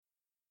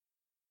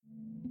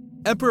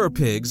Emperor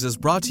Pigs is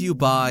brought to you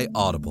by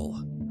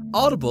Audible.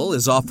 Audible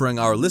is offering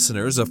our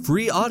listeners a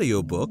free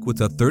audiobook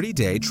with a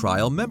 30-day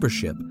trial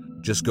membership.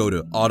 Just go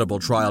to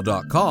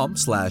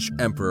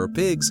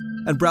audibletrial.com/emperorpigs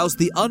and browse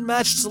the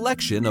unmatched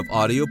selection of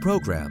audio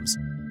programs.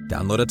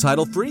 Download a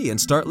title free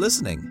and start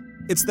listening.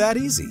 It's that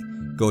easy.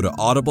 Go to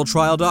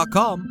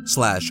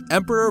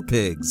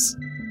audibletrial.com/emperorpigs.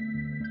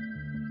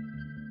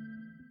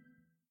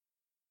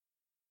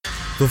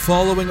 The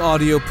following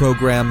audio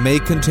program may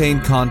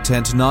contain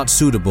content not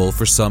suitable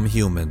for some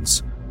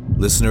humans.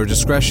 Listener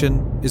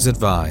discretion is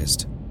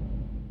advised.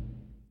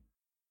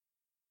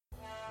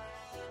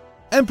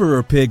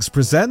 Emperor Pigs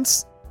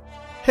presents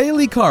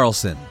Haley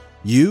Carlson,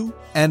 You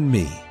and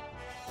Me.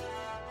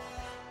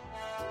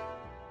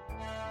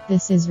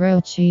 This is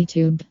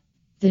RoachieTube,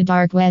 the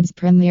dark web's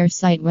premier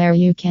site where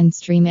you can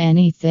stream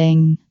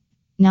anything.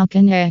 Now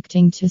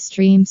connecting to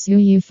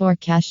StreamSU for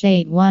cache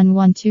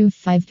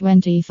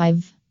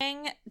 81122525.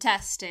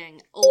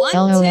 Testing. 1,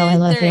 Hello, 2,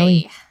 hello, 3.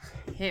 Haley.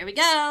 Here we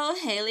go.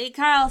 Haley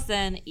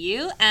Carlson,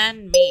 You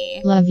and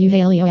Me. Love you,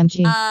 Haley,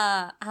 OMG.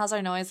 How's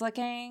our noise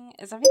looking?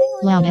 Is everything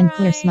looking Loud and all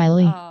clear, right?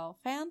 smiley. Oh,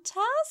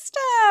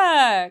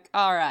 fantastic.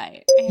 All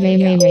right. Yay,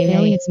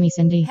 Haley, it's me,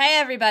 Cindy. Hey,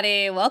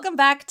 everybody. Welcome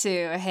back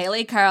to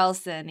Haley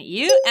Carlson,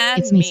 You and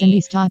It's me, Cindy,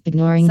 stop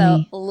ignoring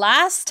me. So,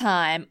 last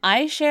time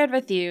I shared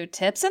with you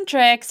tips and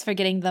tricks for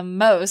getting the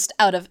most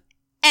out of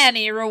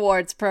any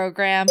rewards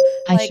program.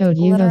 I showed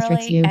you those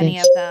tricks, you any bitch.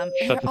 of them.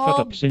 Shut the They're fuck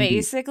all up, Cindy.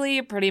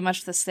 basically pretty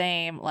much the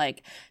same.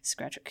 Like,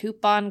 scratch a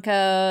coupon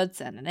code,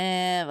 send it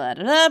in, blah,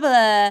 blah, blah,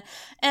 blah.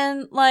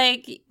 And,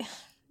 like,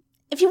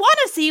 if you want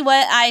to see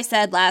what I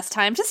said last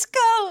time, just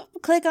go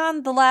click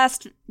on the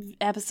last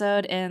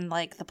episode in,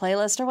 like, the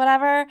playlist or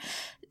whatever.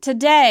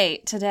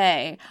 Today,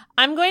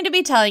 I'm going to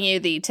be telling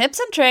you the tips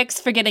and tricks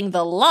for getting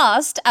the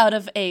lost out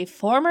of a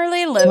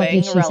formerly living What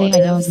did she say? relative's I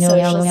don't know.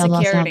 social LOL, lost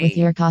out security. with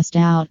your cost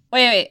out.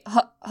 Wait,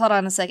 hold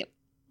on a second.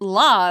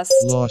 Lost?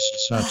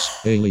 Lost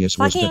sucks. Alias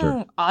was Fucking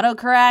better.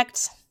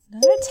 autocorrect.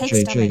 It takes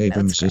to J.J. make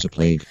Abrams notes is a correct.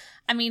 plague.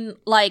 I mean,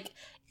 like,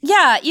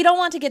 yeah, you don't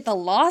want to get the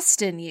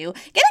lost in you.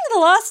 Getting the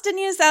lost in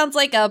you sounds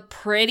like a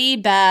pretty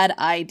bad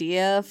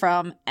idea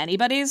from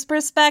anybody's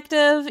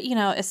perspective, you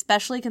know,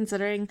 especially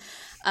considering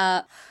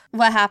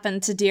what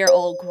happened to dear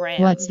old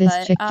Graham. What's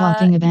this chick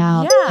talking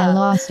about? Yeah. I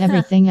lost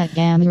everything at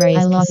Gamma Rays.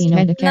 I lost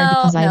Medicare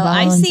because I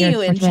I see volunteered you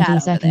for in 20 chat over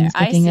seconds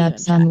there. I picking see you up in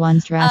chat.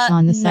 someone's trash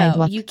on the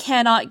sidewalk. No, you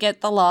cannot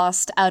get the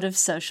lost out of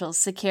Social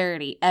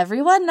Security.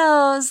 Everyone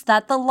knows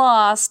that the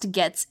lost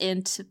gets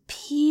into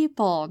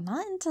people,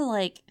 not into,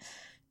 like,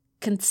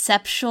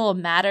 conceptual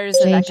matters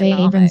of J.J.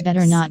 economics. Abrams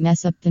better not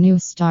mess up the new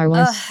Star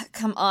Wars. Ugh,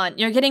 come on.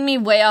 You're getting me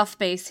way off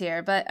base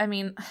here, but, I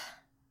mean,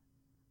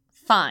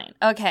 fine.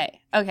 Okay.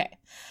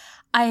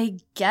 I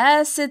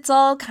guess it's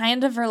all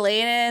kind of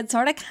related,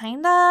 sort of,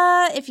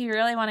 kinda, if you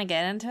really want to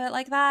get into it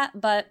like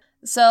that. But,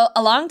 so,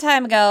 a long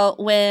time ago,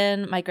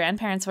 when my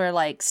grandparents were,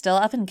 like, still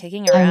up and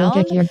kicking I around, will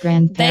kick your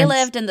grandparents. they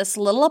lived in this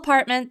little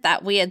apartment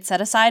that we had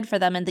set aside for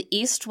them in the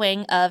east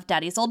wing of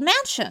Daddy's old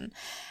mansion.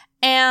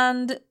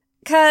 And,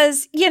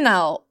 cause, you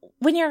know,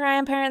 when your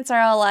grandparents are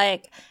all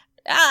like,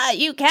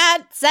 you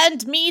can't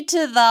send me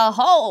to the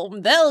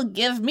home. They'll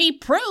give me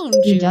prune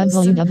juice.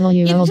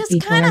 WWW You old just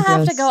people kind are of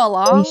have to gross. go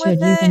along We with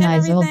should it and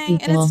euthanize old everything.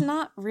 And people. it's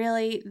not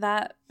really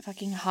that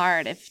fucking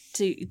hard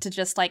to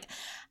just, like,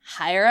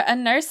 hire a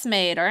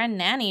nursemaid or a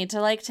nanny to,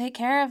 like, take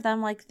care of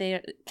them, like,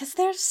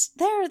 because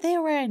they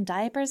were in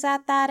diapers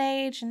at that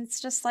age, and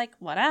it's just like,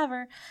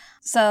 whatever.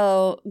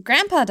 So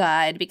Grandpa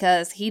died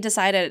because he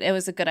decided it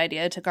was a good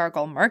idea to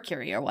gargle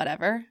mercury or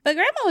whatever. But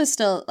Grandma was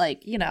still,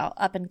 like, you know,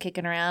 up and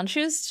kicking around.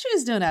 She was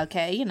doing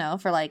okay, you know,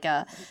 for like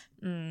a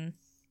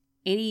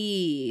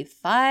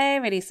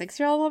 85,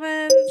 86-year-old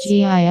woman.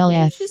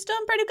 GILF. She's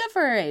doing pretty good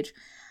for her age.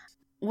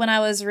 When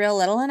I was real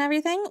little and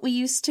everything, we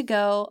used to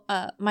go,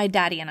 my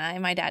daddy and I,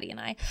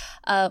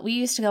 we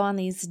used to go on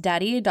these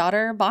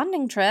daddy-daughter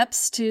bonding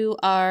trips to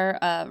our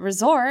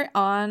resort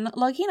on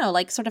Lagino,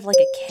 like sort of like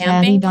a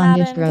camping Daddy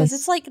bondage, cabin, because gross.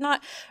 it's like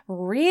not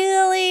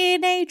really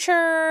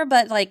nature,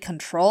 but like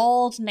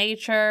controlled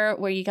nature,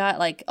 where you got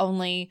like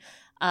only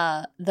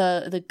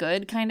the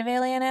good kind of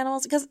alien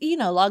animals, because, you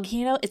know,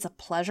 Lagino, it's a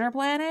pleasure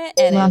planet,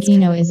 and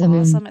Lagino it's is a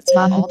moon. awesome. It's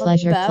got Baja all the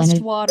pleasure best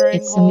planet. watering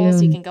It's a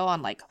holes. You moon. can go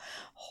on like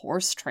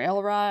horse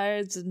trail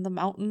rides in the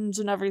mountains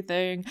and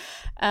everything.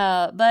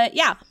 But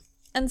yeah.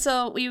 And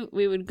so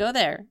we would go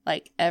there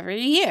like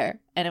every year,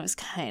 and it was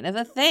kind of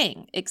a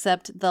thing,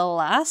 except the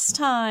last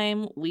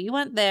time we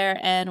went there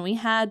and we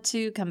had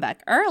to come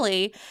back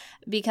early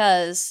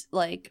because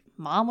like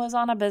Mom was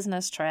on a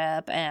business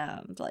trip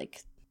and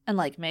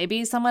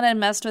maybe someone had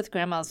messed with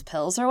Grandma's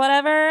pills or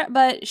whatever,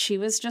 but she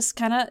was just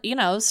kind of, you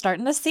know,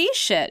 starting to see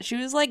shit. She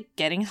was like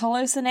getting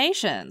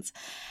hallucinations.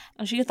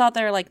 And she thought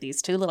there were like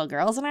these two little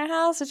girls in her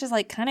house, which is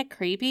like kind of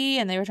creepy,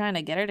 and they were trying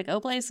to get her to go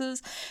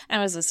places.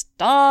 And it was this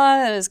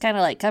dog that was kind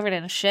of like covered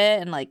in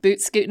shit and like boot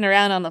scooting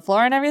around on the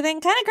floor and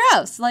everything. Kind of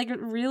gross. Like,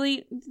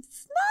 really,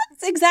 it's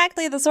not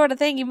exactly the sort of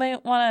thing you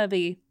might want to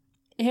be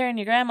hearing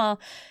your grandma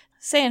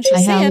saying she's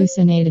I seeing.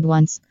 hallucinated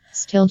once.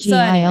 Still So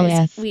anyways,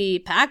 GILF. we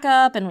pack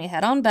up and we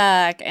head on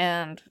back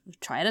and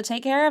try to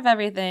take care of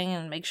everything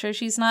and make sure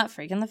she's not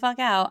freaking the fuck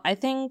out. I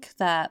think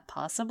that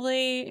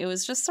possibly it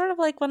was just sort of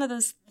like one of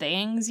those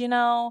things, you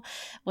know,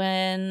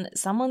 when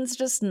someone's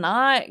just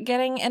not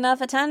getting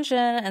enough attention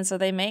and so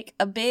they make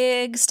a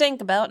big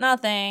stink about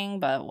nothing,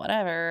 but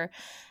whatever.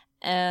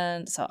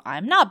 And so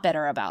I'm not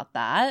bitter about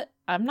that.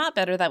 I'm not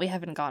bitter that we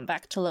haven't gone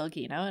back to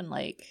Logino in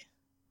like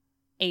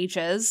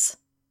ages,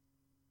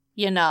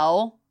 you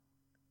know.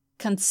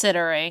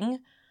 Considering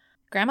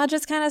Grandma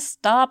just kind of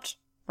stopped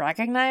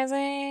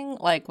recognizing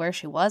like where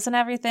she was and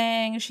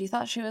everything. She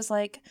thought she was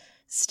like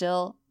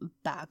still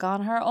back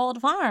on her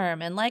old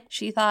farm, and like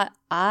she thought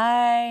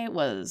I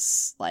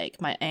was like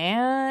my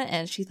aunt,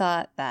 and she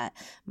thought that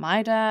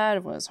my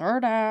dad was her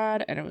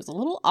dad, and it was a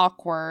little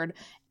awkward.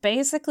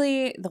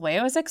 Basically, the way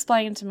it was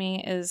explained to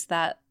me is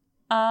that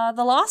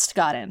the lost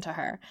got into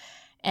her,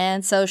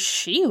 and so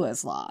she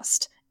was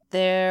lost.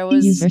 There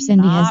was User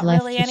Cindy has not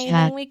left really the anything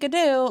chat. we could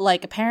do.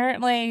 Like,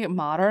 apparently,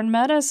 modern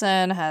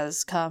medicine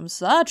has come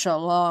such a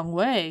long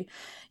way.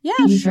 Yeah,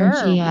 User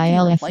sure, we can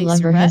GILF replace your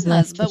lover has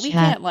retinas, left but the we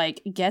chat. can't,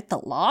 like, get the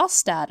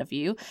lost out of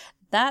you.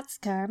 That's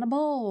kind of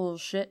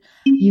bullshit.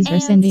 User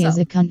And Cindy so- as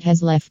a cunt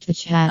has left the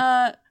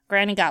chat.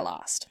 Granny got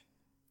lost.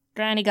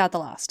 Granny got the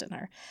lost in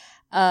her.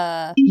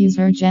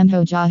 User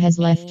Gemhoja has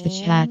left the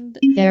chat. and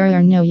There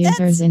are no that's-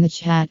 users in the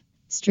chat.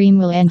 Stream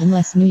will end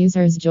unless new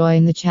users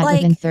join the chat Like,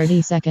 within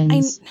 30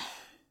 seconds.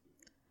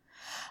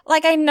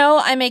 I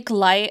know I make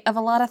light of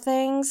a lot of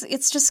things.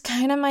 It's just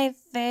kind of my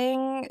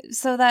thing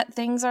so that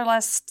things are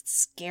less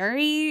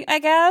scary, I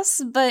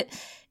guess. But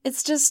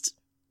it's just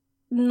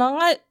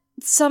not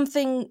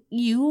something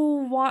you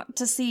want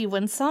to see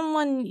when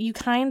someone you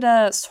kind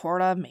of,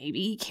 sort of,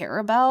 maybe care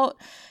about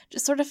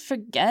just sort of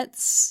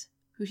forgets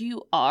who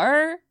you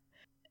are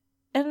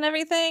and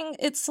everything.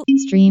 It's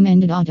Stream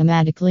ended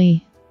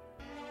automatically.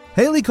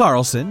 Haley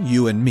Carlson,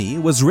 You and Me,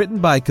 was written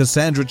by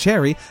Cassandra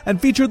Cherry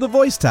and featured the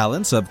voice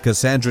talents of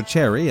Cassandra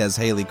Cherry as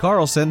Haley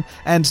Carlson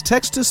and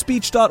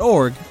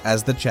text-to-speech.org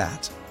as the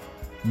chat.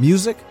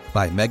 Music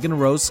by Megan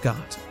Rose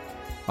Scott.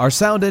 Our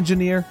sound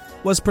engineer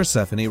was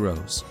Persephone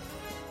Rose.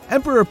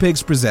 Emperor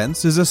Pigs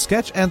Presents is a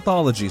sketch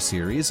anthology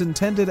series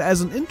intended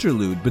as an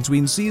interlude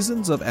between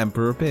seasons of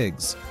Emperor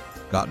Pigs.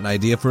 Got an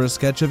idea for a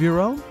sketch of your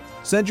own?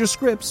 Send your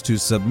scripts to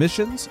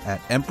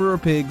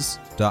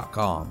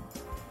submissions@emperorpigs.com.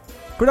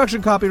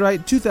 Production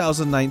copyright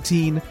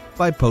 2019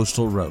 by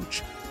Postal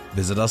Roach.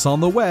 Visit us on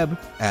the web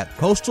at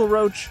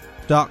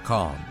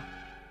postalroach.com.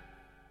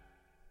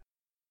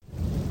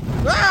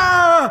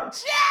 Ah!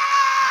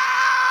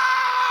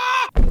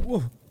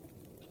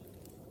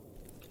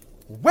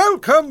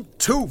 Welcome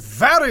to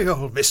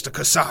Varial, Mr.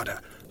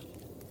 Casada.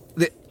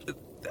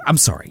 I'm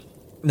sorry.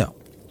 No.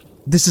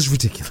 This is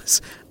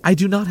ridiculous. I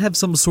do not have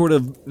some sort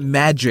of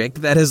magic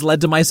that has led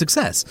to my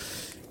success.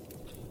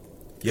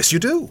 Yes, you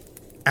do.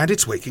 And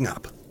it's waking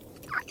up.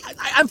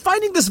 I'm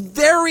finding this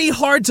very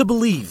hard to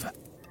believe.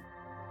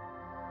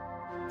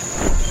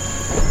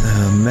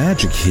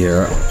 Magic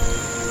here.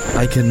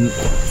 I can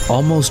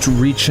almost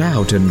reach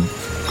out and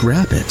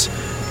grab it.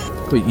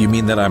 Wait, you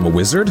mean that I'm a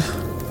wizard?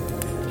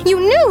 You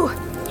knew!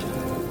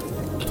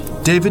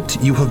 David,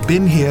 you have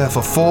been here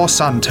for 4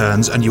 sun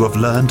turns and you have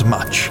learned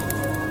much.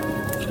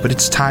 But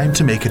it's time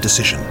to make a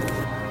decision.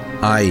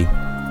 I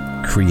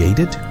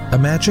created a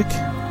magic?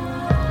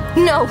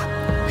 No!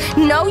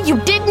 No, you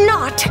did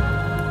not!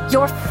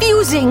 You're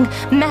fusing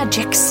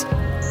magics.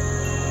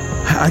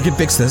 I can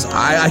fix this.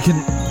 I can...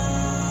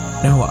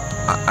 No,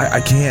 I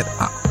can't.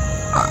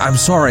 I'm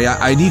sorry.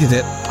 I needed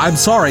it. I'm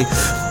sorry.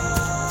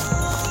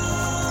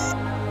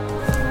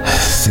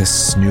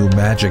 This new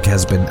magic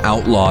has been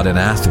outlawed in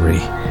Athery.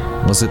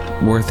 Was it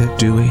worth it,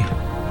 Dewey?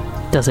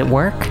 Does it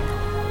work?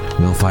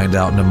 We'll find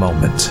out in a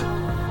moment.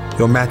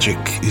 Your magic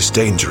is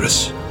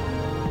dangerous.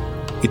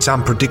 It's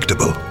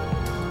unpredictable.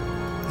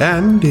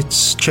 And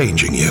it's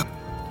changing you.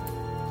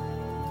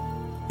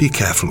 Be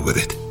careful with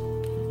it.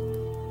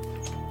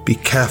 Be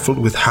careful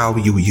with how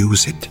you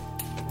use it.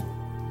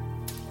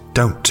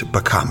 Don't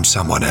become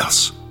someone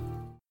else.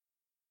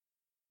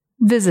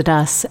 Visit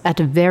us at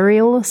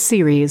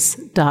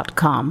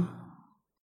varialseries.com.